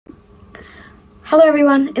Hello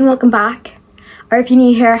everyone and welcome back. Or if you're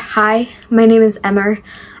new here, hi, my name is Emma.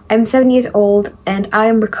 I'm 7 years old and I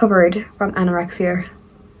am recovered from anorexia.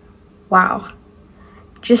 Wow.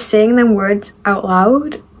 Just saying them words out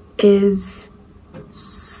loud is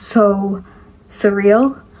so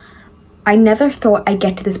surreal. I never thought I'd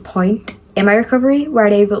get to this point in my recovery where I'd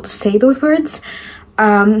be able to say those words.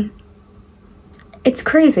 It's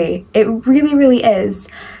crazy. It really is.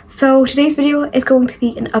 So today's video is going to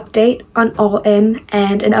be an update on All In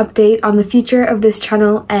and an update on the future of this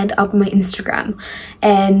channel and of my Instagram.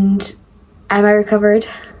 And am I recovered?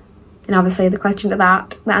 And obviously the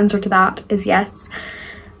answer to that is yes.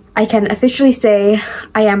 I can officially say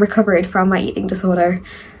I am recovered from my eating disorder.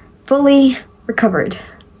 Fully recovered.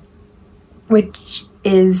 Which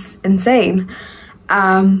is insane.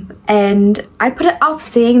 And I put it off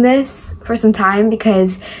saying this for some time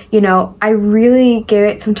because, you know, I really gave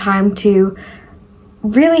it some time to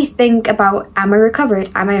really think about, am I recovered?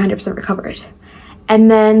 Am I 100% recovered? And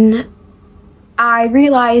then I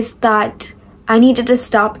realized that I needed to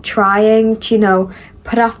stop trying to, you know,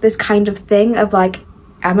 put off this kind of thing of like,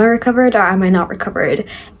 am I recovered or am I not recovered?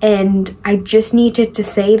 And I just needed to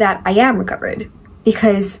say that I am recovered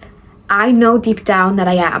because I know deep down that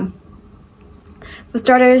I am. For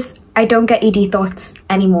starters, I don't get ED thoughts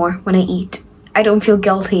anymore when I eat. I don't feel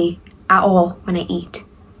guilty at all when I eat.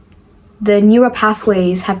 The neural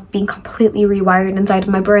pathways have been completely rewired inside of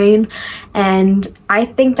my brain, and I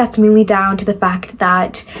think that's mainly down to the fact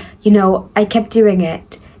that, you know, I kept doing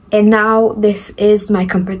it, and now this is my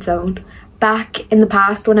comfort zone. Back in the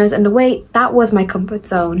past when I was underweight, that was my comfort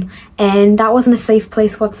zone, and that wasn't a safe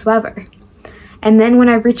place whatsoever. And then when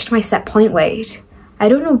I reached my set point weight, I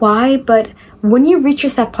don't know why, but when you reach your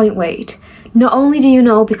set point weight, not only do you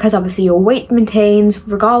know, because obviously your weight maintains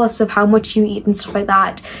regardless of how much you eat and stuff like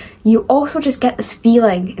that, you also just get this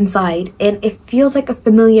feeling inside, and it feels like a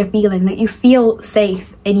familiar feeling, that you feel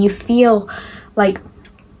safe and you feel like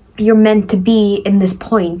you're meant to be in this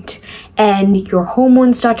point, and your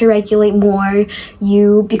hormones start to regulate more,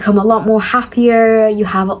 you become a lot more happier, you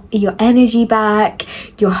have your energy back,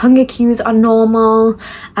 your hunger cues are normal,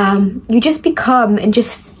 you just become and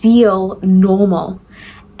just feel normal.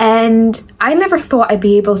 And I never thought I'd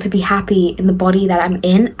be able to be happy in the body that I'm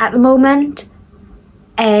in at the moment.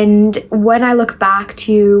 And when I look back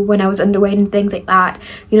to when I was underweight and things like that,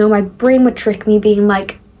 you know, my brain would trick me being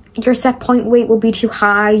like, your set point weight will be too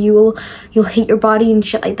high, you'll hate your body and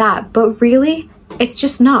shit like that. But really, it's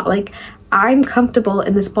just not. Like, I'm comfortable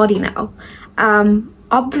in this body now.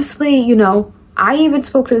 Obviously, you know, I even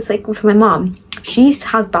spoke to this like with my mom. She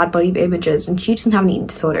has bad body images and she doesn't have an eating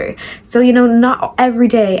disorder. So, you know, not every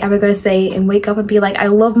day am I gonna say and wake up and be like, I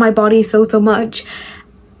love my body so much.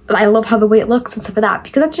 I love how the way it looks and stuff like that,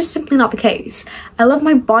 because that's just simply not the case. I love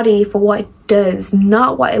my body for what it does,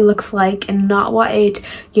 not what it looks like and not what it,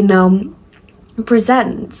 you know,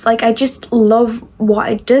 presents. Like, I just love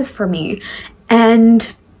what it does for me.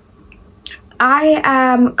 And I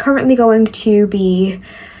am currently going to be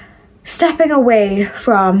stepping away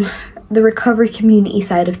from the recovery community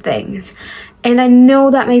side of things. And I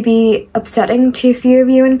know that may be upsetting to a few of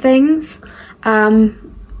you and things.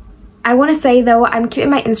 I want to say though, I'm keeping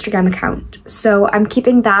my Instagram account, so I'm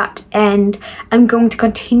keeping that and I'm going to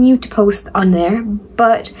continue to post on there,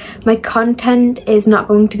 but my content is not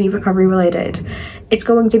going to be recovery related. It's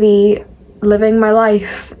going to be living my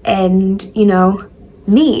life and, you know,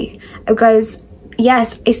 me, because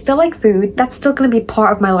yes, I still like food. That's still going to be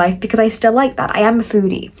part of my life because I still like that. I am a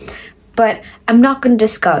foodie, but I'm not going to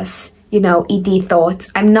discuss, you know, ED thoughts.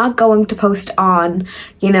 I'm not going to post on,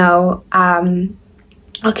 you know,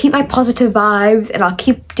 I'll keep my positive vibes and I'll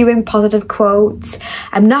keep doing positive quotes.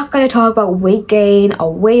 I'm not going to talk about weight gain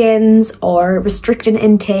or weigh-ins or restricted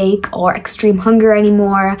intake or extreme hunger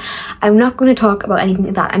anymore. I'm not going to talk about anything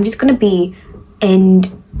like that. I'm just going to be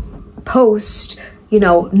and post, you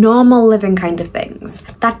know, normal living kind of things.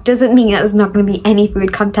 That doesn't mean that there's not going to be any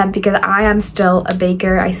food content, because I am still a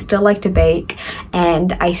baker. I still like to bake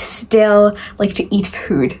and I still like to eat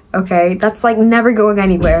food, okay? That's like never going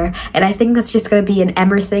anywhere, and I think that's just going to be an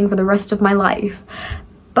Emmer thing for the rest of my life.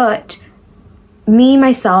 But me,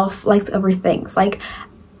 myself, likes other things. Like,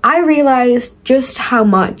 I realized just how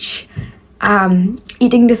much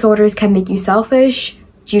eating disorders can make you selfish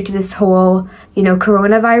due to this whole, you know,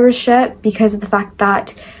 coronavirus shit, because of the fact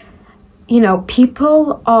that, you know,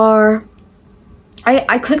 people are...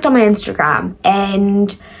 I clicked on my Instagram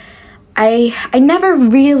and I never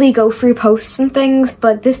really go through posts and things,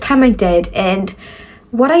 but this time I did, and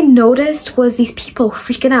what I noticed was these people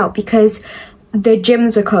freaking out because the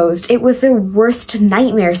gyms were closed. It was their worst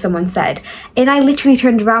nightmare, someone said. And I literally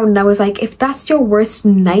turned around and I was like, if that's your worst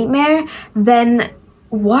nightmare, then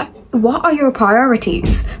what are your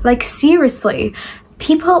priorities? Like, seriously,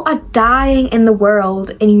 people are dying in the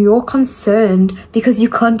world and you're concerned because you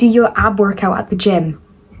can't do your ab workout at the gym.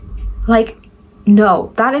 Like,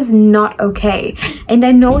 no, that is not okay. And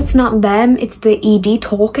I know it's not them, it's the ED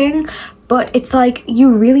talking, but it's like,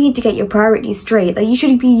 you really need to get your priorities straight. Like, you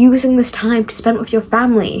should be using this time to spend with your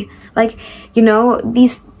family. Like, you know,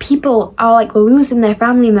 these people are like losing their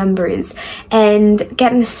family members and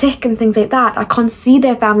getting sick and things like that. I can't see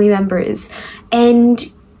their family members.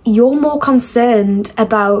 And you're more concerned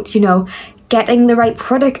about, you know, getting the right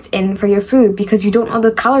product in for your food because you don't know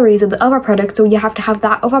the calories of the other product, so you have to have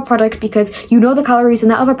that other product because you know the calories in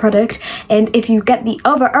that other product, and if you get the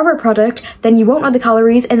other product, then you won't know the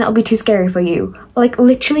calories and it'll be too scary for you. Like,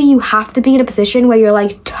 literally, you have to be in a position where you're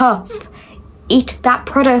like, tough, eat that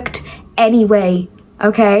product anyway,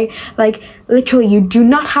 okay? Like, literally, you do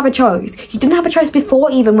not have a choice. You didn't have a choice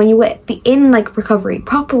before, even when you were in like recovery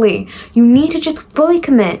properly. You need to just fully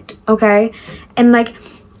commit, okay? And like,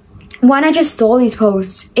 when I just saw these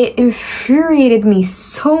posts, it infuriated me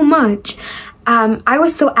so much. I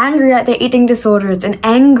was so angry at their eating disorders and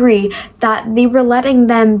angry that they were letting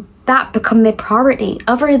that become their priority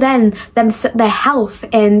other than their health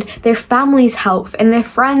and their family's health and their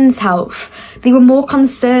friends' health. They were more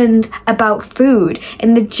concerned about food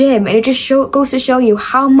in the gym, and it just goes to show you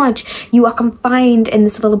how much you are confined in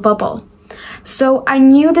this little bubble. So I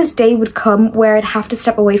knew this day would come where I'd have to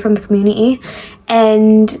step away from the community,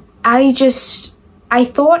 and I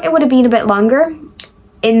thought it would have been a bit longer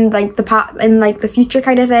in like the future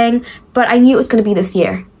kind of thing, but I knew it was going to be this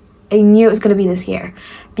year. I knew it was going to be this year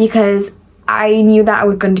because I knew that I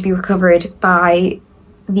was going to be recovered by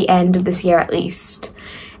the end of this year at least.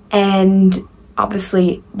 And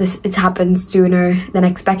obviously it's happened sooner than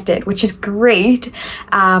expected, which is great.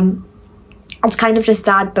 It's kind of just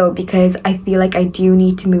sad though, because I feel like I do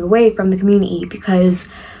need to move away from the community, because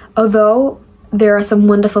although there are some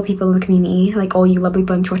wonderful people in the community, like all you lovely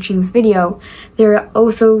bunch watching this video, there are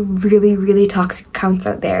also really, really toxic accounts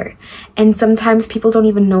out there. And sometimes people don't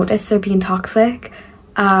even notice they're being toxic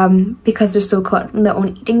because they're so caught in their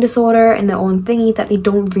own eating disorder and their own thingy that they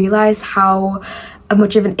don't realize how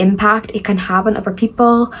much of an impact it can have on other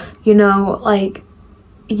people. You know, like,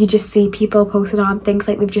 you just see people posted on things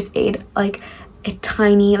like they've just ate like a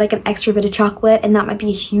tiny, like an extra bit of chocolate, and that might be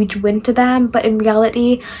a huge win to them, but in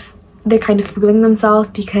reality they're kind of fooling themselves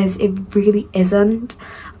because it really isn't.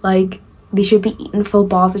 Like, they should be eating full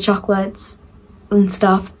bars of chocolates and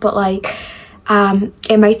stuff, but like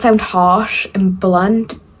it might sound harsh and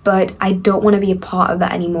blunt, but I don't want to be a part of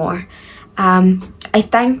that anymore. I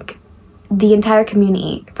thank the entire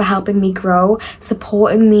community for helping me grow,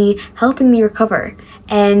 supporting me, helping me recover.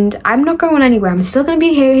 And I'm not going anywhere. I'm still going to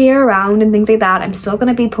be here around and things like that. I'm still going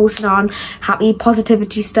to be posting on happy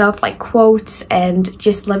positivity stuff like quotes and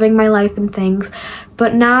just living my life and things.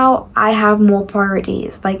 But now I have more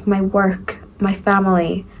priorities, like my work, my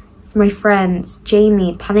family, my friends,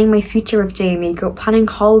 Jamie, planning my future with Jamie, planning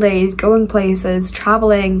holidays, going places,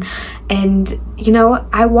 traveling. And, you know,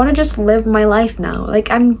 I want to just live my life now. Like,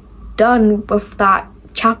 I'm done with that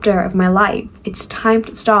chapter of my life. It's time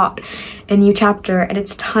to start a new chapter, and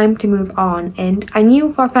it's time to move on. And I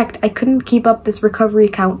knew for a fact I couldn't keep up this recovery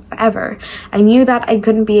account forever. I knew that I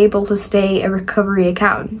couldn't be able to stay a recovery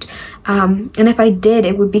account, and if I did,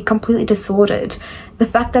 it would be completely disordered. The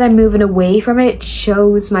fact that I'm moving away from it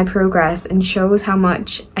shows my progress and shows how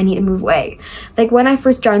much I need to move away. Like, when I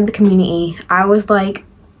first joined the community, I was like,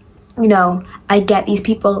 you know, I get these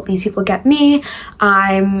people get me.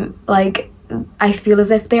 I'm like, I feel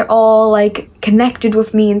as if they're all like connected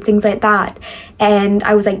with me and things like that, and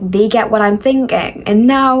I was like, they get what I'm thinking. And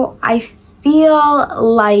now I feel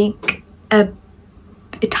like a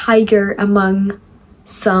tiger among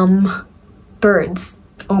some birds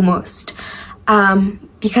almost,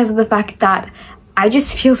 because of the fact that I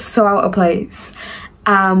just feel so out of place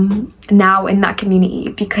now in that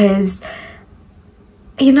community. Because,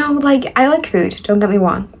 you know, like, I like food, don't get me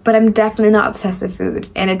wrong, but I'm definitely not obsessed with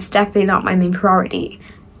food, and it's definitely not my main priority.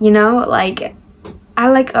 You know, like, I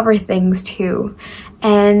like other things too,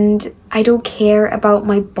 and I don't care about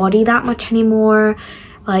my body that much anymore.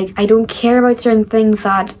 Like, I don't care about certain things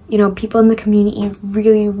that, you know, people in the community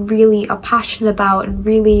really, really are passionate about and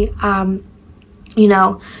really, you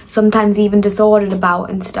know, sometimes even disordered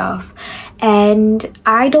about and stuff. And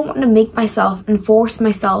I don't want to make myself and force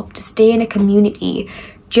myself to stay in a community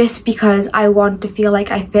just because I want to feel like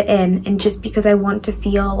I fit in, and just because I want to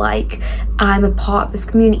feel like I'm a part of this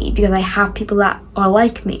community, because I have people that are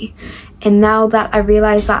like me. And now that I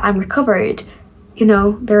realize that I'm recovered, you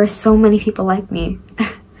know, there are so many people like me.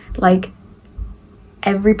 Like,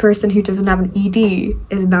 every person who doesn't have an ED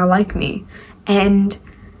is now like me. And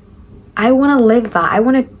I want to live that. I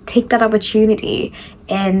want to take that opportunity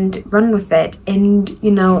and run with it, and,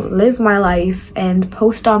 you know, live my life and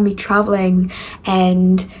post on me traveling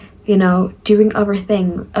and, you know, doing other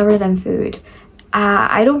things other than food.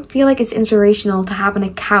 I don't feel like it's inspirational to have an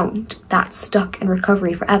account that's stuck in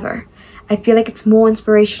recovery forever. I feel like it's more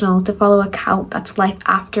inspirational to follow an account that's life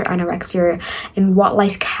after anorexia and what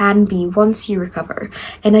life can be once you recover.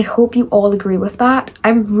 And I hope you all agree with that.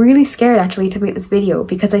 I'm really scared actually to make this video,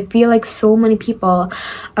 because I feel like so many people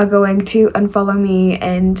are going to unfollow me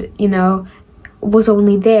and, you know, was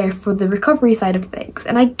only there for the recovery side of things.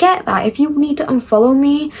 And I get that. If you need to unfollow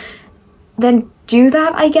me, then do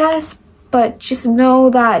that, I guess. But just know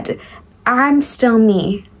that I'm still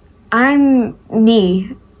me. I'm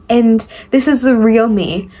me. And this is the real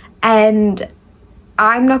me, and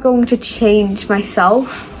I'm not going to change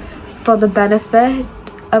myself for the benefit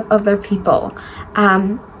of other people.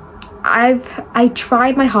 I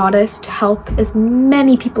tried my hardest to help as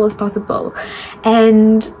many people as possible,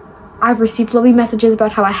 and I've received lovely messages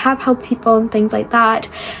about how I have helped people and things like that.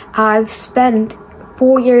 I've spent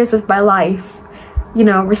 4 years of my life, you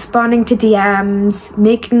know, responding to DMs,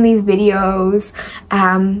 making these videos,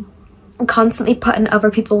 constantly putting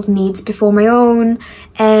other people's needs before my own,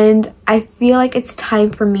 and I feel like it's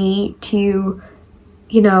time for me to,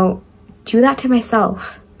 you know, do that to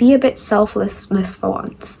myself. Be a bit selflessness for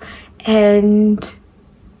once, and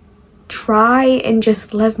try and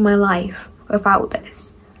just live my life without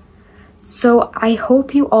this. So I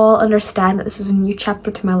hope you all understand that this is a new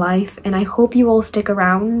chapter to my life, and I hope you all stick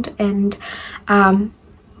around. And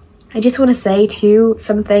I just want to say too,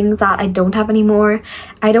 some things that I don't have anymore.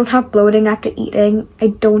 I don't have bloating after eating. I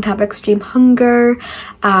don't have extreme hunger.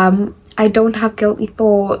 I don't have guilty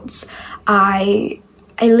thoughts. I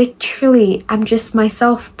literally am just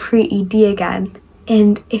myself pre-ED again,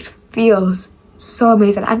 and it feels so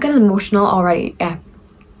amazing. I'm getting emotional already. Yeah.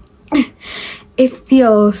 It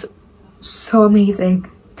feels so amazing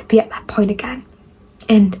to be at that point again,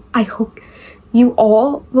 and I hope you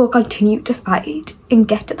all will continue to fight and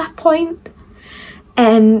get to that point.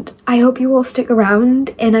 And I hope you all stick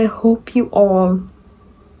around, and I hope you all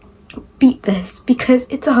beat this, because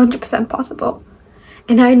it's 100% possible.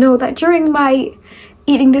 And I know that during my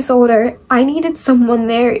eating disorder, I needed someone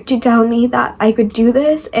there to tell me that I could do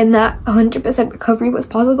this and that 100% recovery was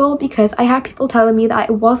possible, because I had people telling me that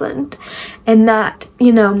it wasn't, and that,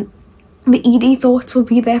 you know, the ED thoughts will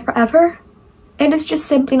be there forever. And it's just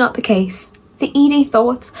simply not the case. The ED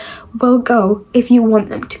thoughts will go if you want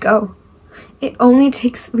them to go. It only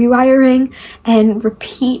takes rewiring and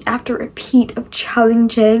repeat after repeat of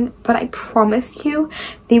challenging, but I promise you,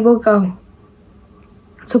 they will go.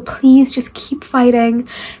 So please just keep fighting,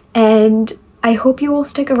 and I hope you all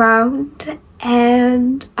stick around,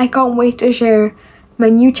 and I can't wait to share my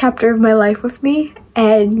new chapter of my life with me.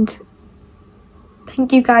 And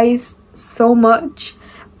thank you guys so much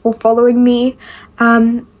for following me.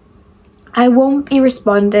 I won't be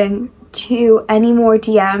responding to any more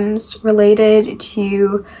DMs related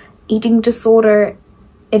to eating disorder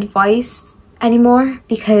advice anymore,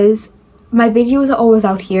 because my videos are always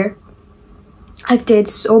out here. I've did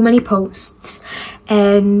so many posts,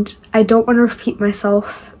 and I don't want to repeat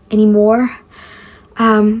myself anymore.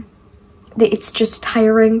 It's just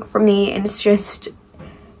tiring for me, and it's just,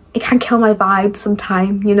 it can kill my vibe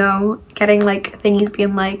sometime, you know, getting like thingies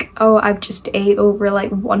being like, oh, I've just ate over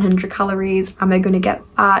like 100 calories, am I gonna get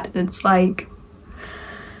fat? And it's like,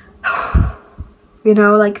 you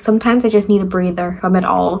know, like sometimes I just need a breather from it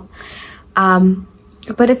all.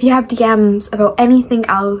 But if you have DMs about anything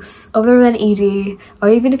else other than ED, or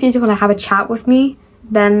even if you just want to have a chat with me,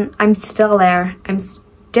 then I'm still there. I'm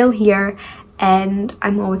still here, and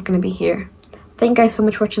I'm always going to be here. Thank you guys so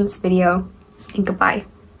much for watching this video, and goodbye.